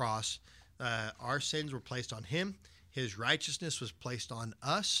 on the cross, our sins were placed on him. His righteousness was placed on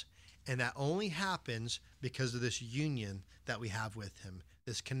us. And that only happens because of this union that we have with him,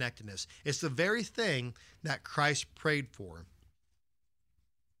 this connectedness. It's the very thing that Christ prayed for.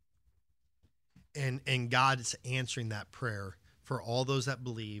 And God is answering that prayer for all those that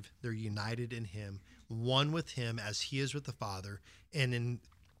believe. They're united in him, one with him as he is with the Father, and in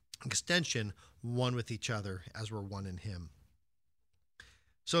extension, one with each other as we're one in him.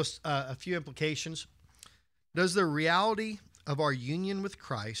 So a few implications. Does the reality of our union with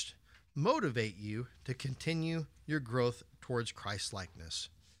Christ motivate you to continue your growth towards Christ-likeness?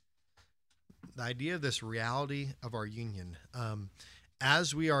 The idea of this reality of our union,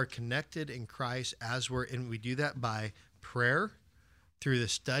 as we are connected in Christ, and we do that by prayer, through the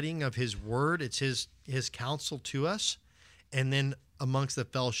studying of his word, it's his counsel to us, and then amongst the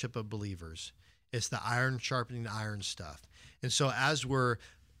fellowship of believers. It's the iron sharpening iron stuff. And so as we're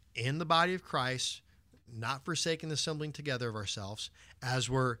in the body of Christ, not forsaking the assembling together of ourselves, as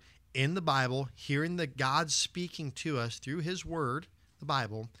we're in the Bible, hearing the God speaking to us through his word, the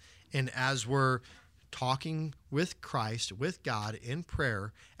Bible, and as we're talking with Christ, with God in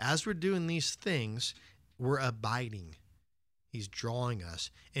prayer, as we're doing these things, we're abiding. He's drawing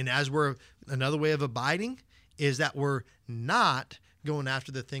us. And another way of abiding is that we're not going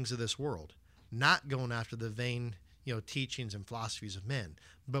after the things of this world, not going after the vain, teachings and philosophies of men,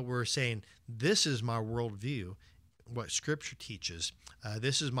 but we're saying, this is my worldview, what Scripture teaches.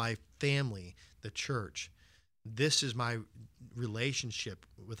 This is my family, the church. This is my relationship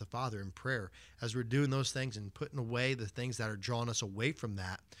with the Father in prayer. As we're doing those things and putting away the things that are drawing us away from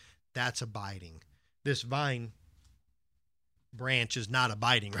that, that's abiding. This vine branch is not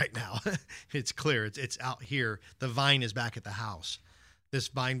abiding right now. It's clear. It's out here. The vine is back at the house. This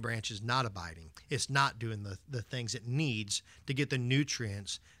vine branch is not abiding. It's not doing the things it needs to get the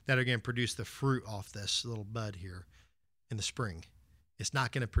nutrients that are going to produce the fruit off this little bud here in the spring. It's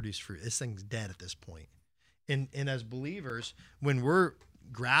not going to produce fruit. This thing's dead at this point. And as believers, when we're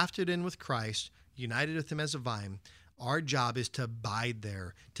grafted in with Christ, united with him as a vine, our job is to abide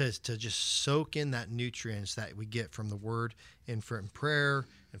there, to just soak in that nutrients that we get from the word and from prayer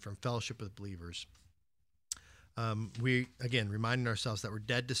and from fellowship with believers. We, again, reminding ourselves that we're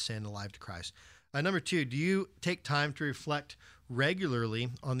dead to sin, alive to Christ. Number 2, do you take time to reflect regularly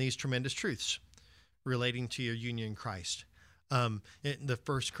on these tremendous truths relating to your union in Christ? In the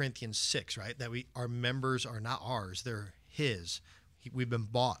 1 Corinthians 6, right, that our members are not ours, they're his. We've been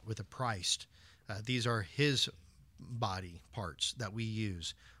bought with a price. These are his body parts that we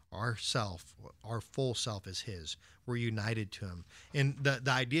use. Our full self is his. We're united to him. And the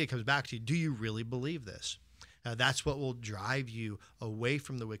idea comes back to, do you really believe this? That's what will drive you away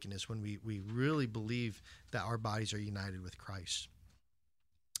from the wickedness, when we really believe that our bodies are united with Christ.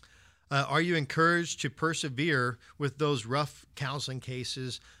 Are you encouraged to persevere with those rough counseling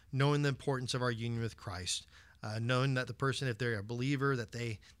cases, knowing the importance of our union with Christ, knowing that the person, if they're a believer, that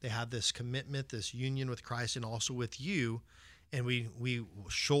they have this commitment, this union with Christ and also with you, and we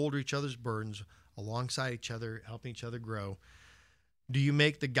shoulder each other's burdens alongside each other, helping each other grow? Do you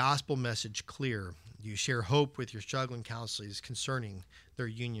make the gospel message clear? Do you share hope with your struggling counselors concerning their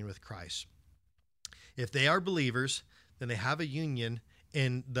union with Christ? If they are believers, then they have a union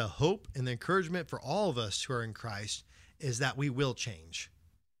And the hope and the encouragement for all of us who are in Christ is that we will change.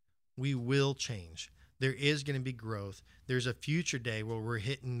 We will change. There is going to be growth. There's a future day where we're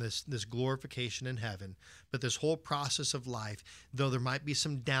hitting this glorification in heaven. But this whole process of life, though there might be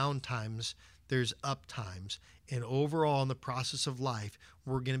some down times, there's up times. And overall, in the process of life,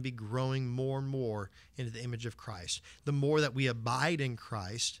 we're going to be growing more and more into the image of Christ. The more that we abide in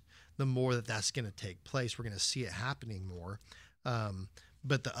Christ, the more that that's going to take place. We're going to see it happening more.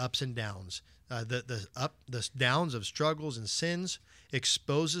 But the ups and downs, the downs of struggles and sins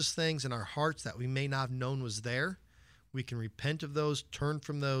exposes things in our hearts that we may not have known was there. We can repent of those, turn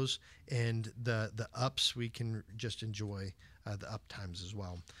from those, and the ups we can just enjoy the up times as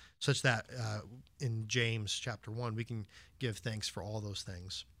well. Such that in James chapter 1, we can give thanks for all those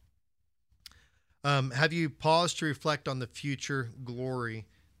things. Have you paused to reflect on the future glory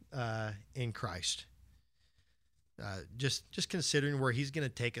in Christ? Just considering where he's going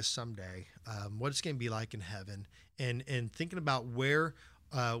to take us someday, what it's going to be like in heaven, and thinking about where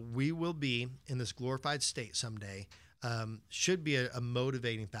we will be in this glorified state someday should be a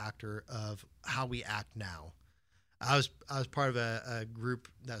motivating factor of how we act now. I was part of a group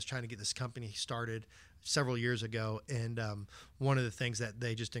that was trying to get this company started several years ago, and one of the things that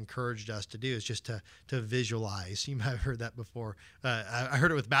they just encouraged us to do is just to visualize. You might have heard that before. I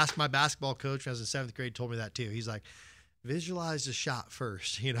heard it with my basketball coach when I was in 7th grade told me that too. He's like, visualize the shot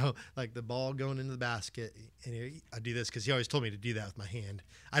first, like the ball going into the basket. And I do this because he always told me to do that with my hand.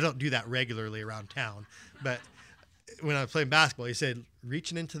 I don't do that regularly around town, but when I was playing basketball, he said,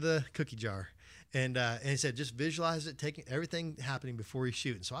 reaching into the cookie jar. And he said, just visualize it, taking everything happening before you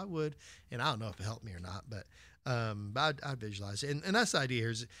shoot. And so I would, and I don't know if it helped me or not, but I'd visualize it. And that's the idea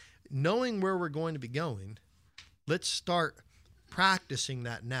here is knowing where we're going to be going. Let's start practicing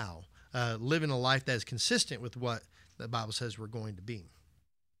that now, living a life that is consistent with what the Bible says we're going to be.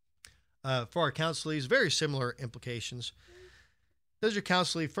 For our counselees, very similar implications. Does your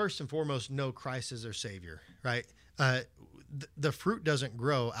counselee first and foremost know Christ as their Savior, right? The fruit doesn't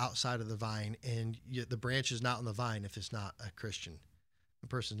grow outside of the vine, and the branch is not on the vine if it's not a Christian. The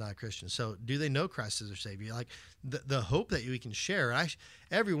person's not a Christian. So do they know Christ as their Savior? Like the hope that we can share.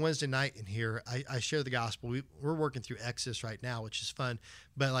 Every Wednesday night in here, I share the gospel. We're working through Exodus right now, which is fun.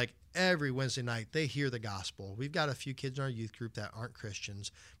 But like every Wednesday night, they hear the gospel. We've got a few kids in our youth group that aren't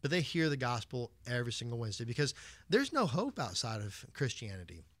Christians, but they hear the gospel every single Wednesday because there's no hope outside of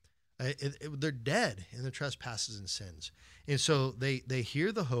Christianity. They're dead in their trespasses and sins. And so they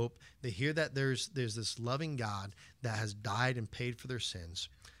hear the hope. They hear that there's this loving God that has died and paid for their sins.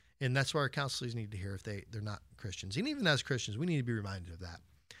 And that's what our counselors need to hear if they're not Christians. And even as Christians, we need to be reminded of that.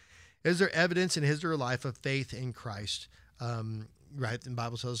 Is there evidence in his or her life of faith in Christ? Right? The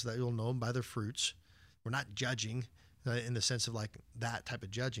Bible tells us that you'll know them by their fruits. We're not judging in the sense of like that type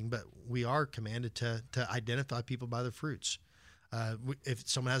of judging, but we are commanded to identify people by their fruits. If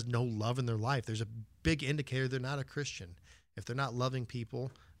someone has no love in their life, there's a big indicator they're not a Christian. If they're not loving people,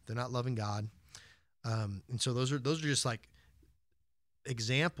 if they're not loving God. And so those are just like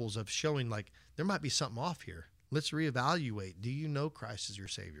examples of showing like there might be something off here. Let's reevaluate. Do you know Christ as your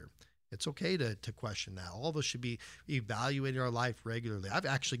Savior? It's okay to question that. All of us should be evaluating our life regularly. I've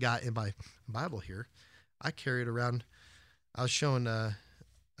actually got in my Bible here, I carry it around. I was showing, I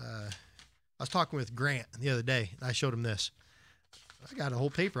was talking with Grant the other day, and I showed him this. I got a whole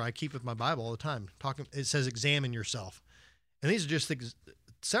paper I keep with my Bible all the time. It says, examine yourself. And these are just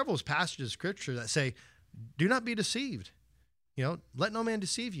several passages of scripture that say, do not be deceived. Let no man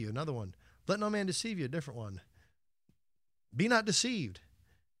deceive you. Another one. Let no man deceive you. A different one. Be not deceived.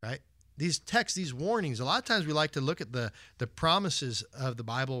 Right? These texts, these warnings, a lot of times we like to look at the promises of the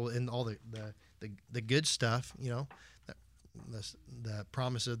Bible and all the good stuff, the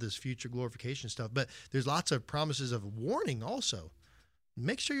promise of this future glorification stuff. But there's lots of promises of warning also.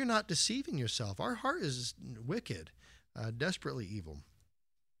 Make sure you're not deceiving yourself. Our heart is wicked, desperately evil,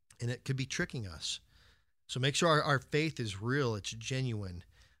 and it could be tricking us. So make sure our faith is real. It's genuine.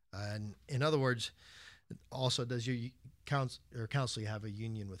 And in other words, also, does your counselee have a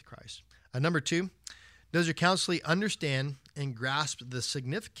union with Christ? Number 2, does your counselee understand and grasp the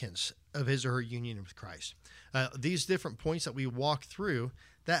significance of his or her union with Christ? These different points that we walk through,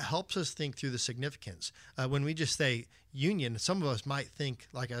 that helps us think through the significance. When we just say union, some of us might think,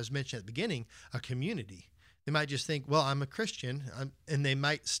 like I was mentioning at the beginning, a community. They might just think, well, I'm a Christian, and they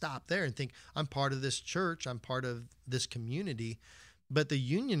might stop there and think, I'm part of this church, I'm part of this community. But the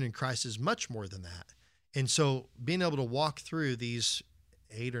union in Christ is much more than that. And so being able to walk through these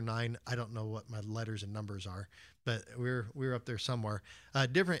 8 or 9, I don't know what my letters and numbers are, but we're up there somewhere,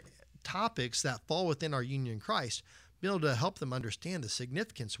 different topics that fall within our union in Christ, be able to help them understand the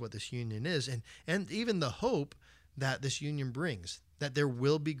significance of what this union is, and even the hope that this union brings, that there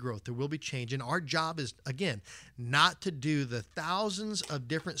will be growth, there will be change. And our job is, again, not to do the thousands of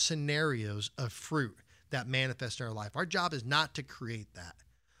different scenarios of fruit that manifest in our life. Our job is not to create that.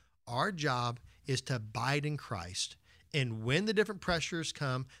 Our job is to abide in Christ. And when the different pressures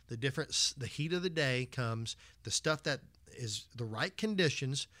come, the heat of the day comes, the stuff that is the right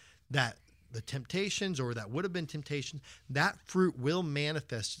conditions, that the temptations or that would have been temptations, that fruit will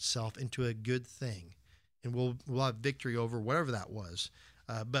manifest itself into a good thing. And we'll have victory over whatever that was.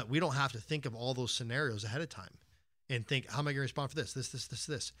 But we don't have to think of all those scenarios ahead of time and think, how am I going to respond for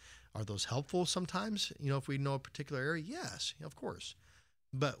this? Are those helpful sometimes? If we know a particular area, yes, of course.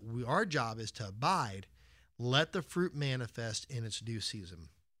 But our job is to abide, let the fruit manifest in its due season.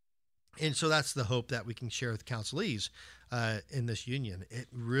 And so that's the hope that we can share with counselees in this union. It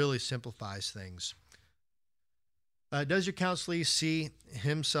really simplifies things. Does your counselee see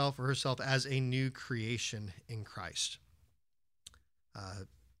himself or herself as a new creation in Christ?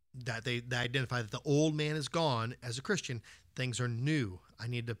 That they identify that the old man is gone. As a Christian, things are new. I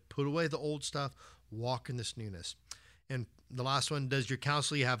need to put away the old stuff, walk in this newness. And the last one, does your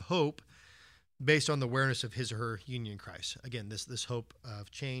counselee have hope based on the awareness of his or her union in Christ? Again, this hope of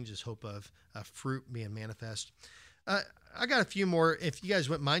change, this hope of fruit being manifest. I got a few more. If you guys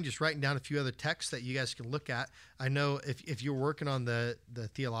wouldn't mind just writing down a few other texts that you guys can look at. I know if you're working on the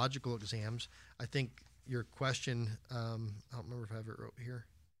theological exams, I think your question, I don't remember if I have it wrote here.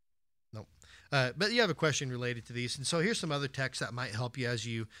 No. But you have a question related to these. And so here's some other texts that might help you as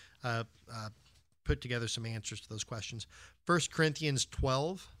you put together some answers to those questions. 1 Corinthians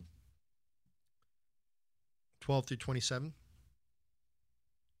 12 through 27.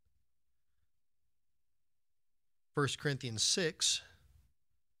 1 Corinthians 6,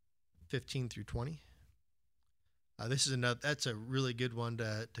 15 through 20. That's a really good one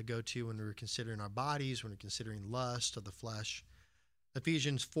to go to when we're considering our bodies, when we're considering lust of the flesh.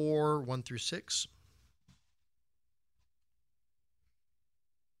 Ephesians 4, 1 through 6.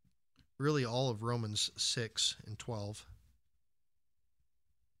 Really all of Romans 6 and 12.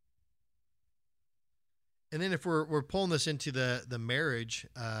 And then if we're pulling this into the marriage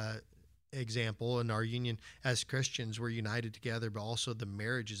example in our union as Christians, we're united together, but also the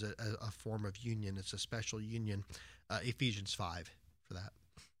marriage is a form of union. It's a special union. Ephesians 5 for that.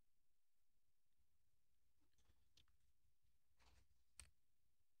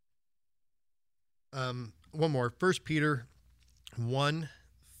 One more. 1 Peter 1,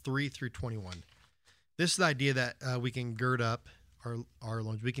 3 through 21. This is the idea that we can gird up our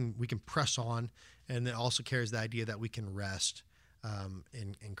loins. We can press on, and it also carries the idea that we can rest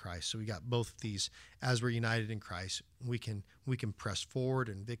in Christ. So we got both of these. As we're united in Christ, we can press forward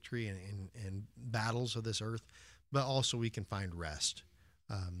in victory and battles of this earth, but also we can find rest.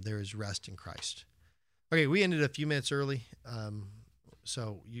 There is rest in Christ. Okay, we ended a few minutes early.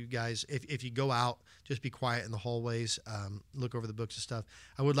 So you guys, if you go out, just be quiet in the hallways, look over the books and stuff.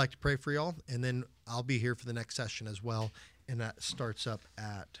 I would like to pray for y'all, and then I'll be here for the next session as well, and that starts up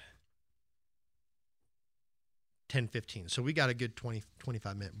at 10:15. So we got a good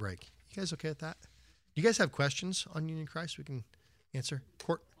 25-minute break. You guys okay with that? You guys have questions on Union Christ we can answer?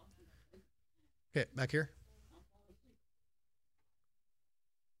 Court? Okay, back here.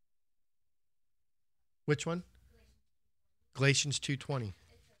 Which one? Galatians 2:20.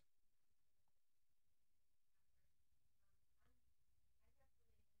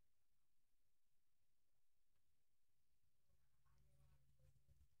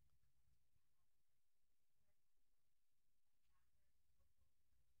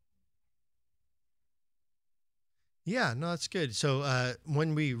 Yeah, no, that's good. So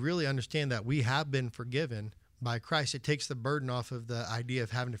when we really understand that we have been forgiven by Christ, it takes the burden off of the idea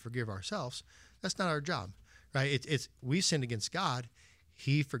of having to forgive ourselves. That's not our job, right? It's we sinned against God.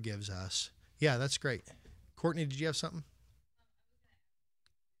 He forgives us. Yeah, that's great. Courtney, did you have something?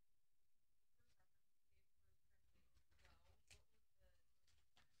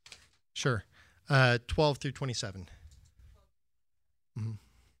 Sure. 12 through 27. Mm-hmm.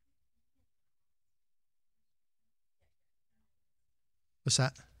 What's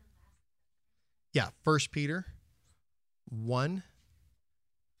that? Yeah, 1 Peter 1,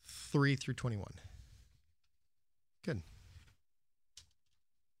 3 through 21. Good.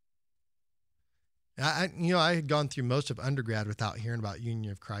 I had gone through most of undergrad without hearing about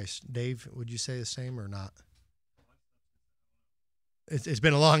Union of Christ. Dave, would you say the same or not? It's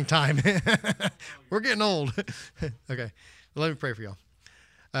been a long time. We're getting old. Okay. Well, let me pray for y'all.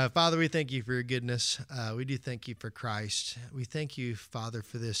 Father, we thank you for your goodness. We do thank you for Christ. We thank you, Father,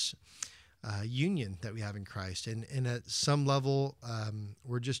 for this union that we have in Christ. And at some level,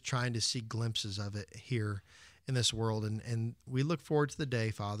 we're just trying to see glimpses of it here in this world. And we look forward to the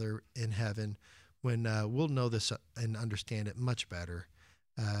day, Father, in heaven when we'll know this and understand it much better.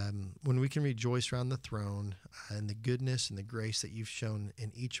 When we can rejoice around the throne and the goodness and the grace that you've shown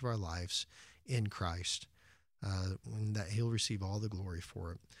in each of our lives in Christ, and that he'll receive all the glory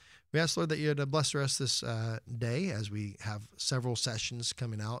for it. We ask, Lord, that you would bless the rest of this day as we have several sessions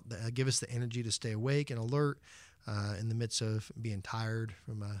coming out. Give us the energy to stay awake and alert in the midst of being tired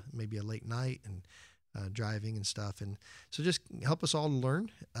from maybe a late night and driving and stuff. And so just help us all to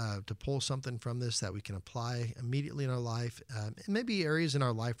learn to pull something from this that we can apply immediately in our life. And maybe areas in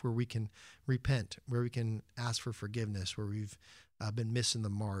our life where we can repent, where we can ask for forgiveness, where we've been missing the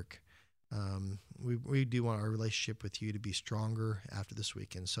mark. We do want our relationship with you to be stronger after this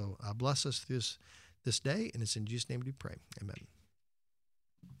weekend. So bless us through this day, and it's in Jesus' name we do pray. Amen.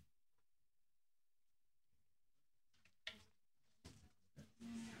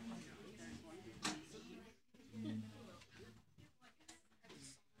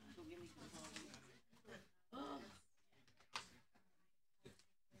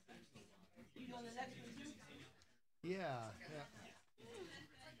 Yeah.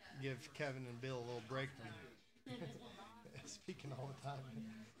 Give Kevin and Bill a little break from speaking all the time.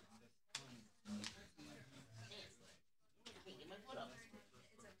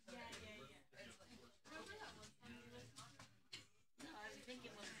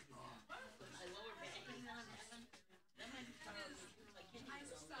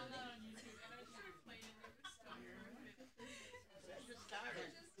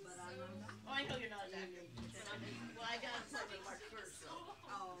 Oh, I know you're not that good. Well, I got appointment March 1st. So.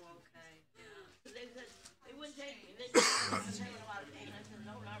 Oh, okay. Yeah. They said they wouldn't take me. They said I was having a lot of pain. I said,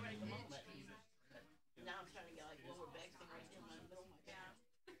 no, not right at the moment. But now I'm starting to get like lower back pain right in my middle of my back.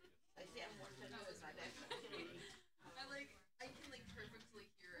 I see I'm more sensitive with my back. I can like perfectly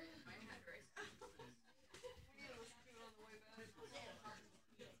hear it in my head right now. We need to listen to it on the way back.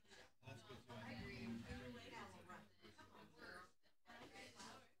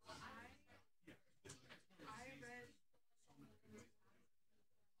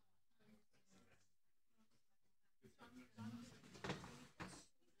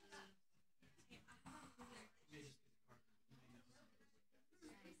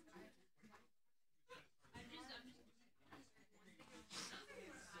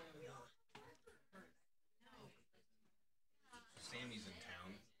 Sammy's in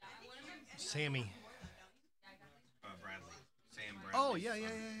town. Sammy. Bradley. Sam Bradley. Oh, yeah.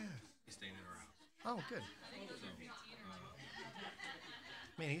 He's staying at our house. Oh, good. So,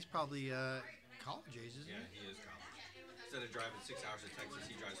 Man, he's probably college age, isn't yeah, he is college. Instead of driving 6 hours to Texas,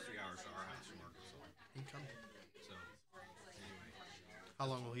 he drives 3 hours to our house from Arkansas. he? Okay. So, anyway,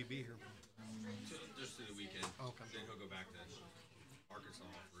 How long will he be here? just through the weekend. Okay. Then he'll go back to Arkansas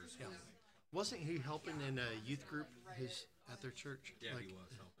for his Yeah. Wasn't he helping in a youth group at their church? Yeah, like, he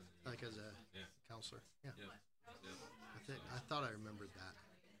was helping. Like as a Yeah. counselor. Yeah. Yep. I thought I remembered that.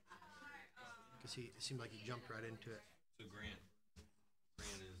 Because it seemed like he jumped right into it. So Grant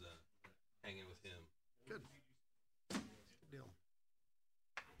is hanging with him. Good. Good deal.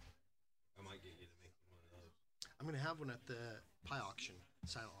 I might get you to make one of those. I'm going to have one at the pie auction,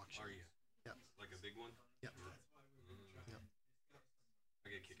 silent auction. Are you? Yep. Like a big one? Yep. Yep. I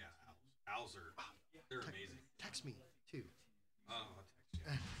get a kick out of owls. Owls are, they're amazing. Text me, too. Oh, I'll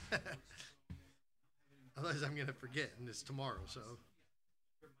text you. Otherwise, I'm going to forget, and it's tomorrow, so.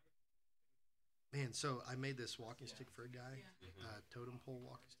 Man, so I made this walking stick for a guy, totem pole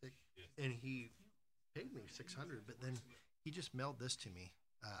walking stick, and he paid me $600, but then he just mailed this to me.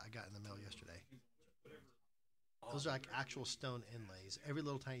 I got in the mail yesterday. Those are like actual stone inlays. Every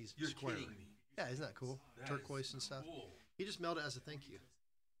little tiny square. Kidding me. Yeah, isn't that cool? That Turquoise is and stuff. Cool. He just mailed it as a thank you.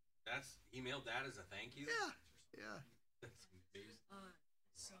 He mailed that as a thank you? Yeah. That's amazing.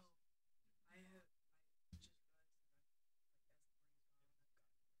 So I have just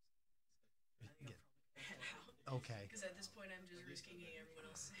realized that head out. Okay. Because at this point I'm just risking getting everyone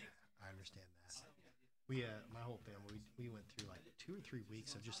else sick. I understand that. We, my whole family, we went through like 2 or 3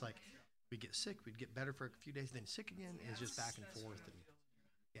 weeks of just like, we'd get sick, we'd get better for a few days, then sick again. It was just back and forth. And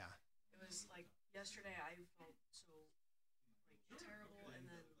yeah. It was like yesterday I felt so like terrible, and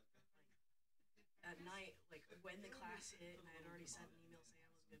then like at night, like when the class hit and I had already sent an email saying I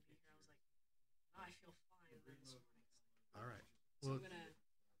wasn't gonna be here, I was like, oh, I feel fine. And then this morning, All right. so Well, I'm gonna.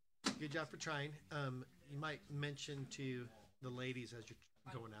 good job for trying. You might mention to the ladies as you're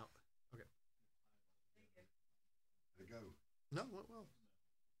going out. Okay. To go. No, well.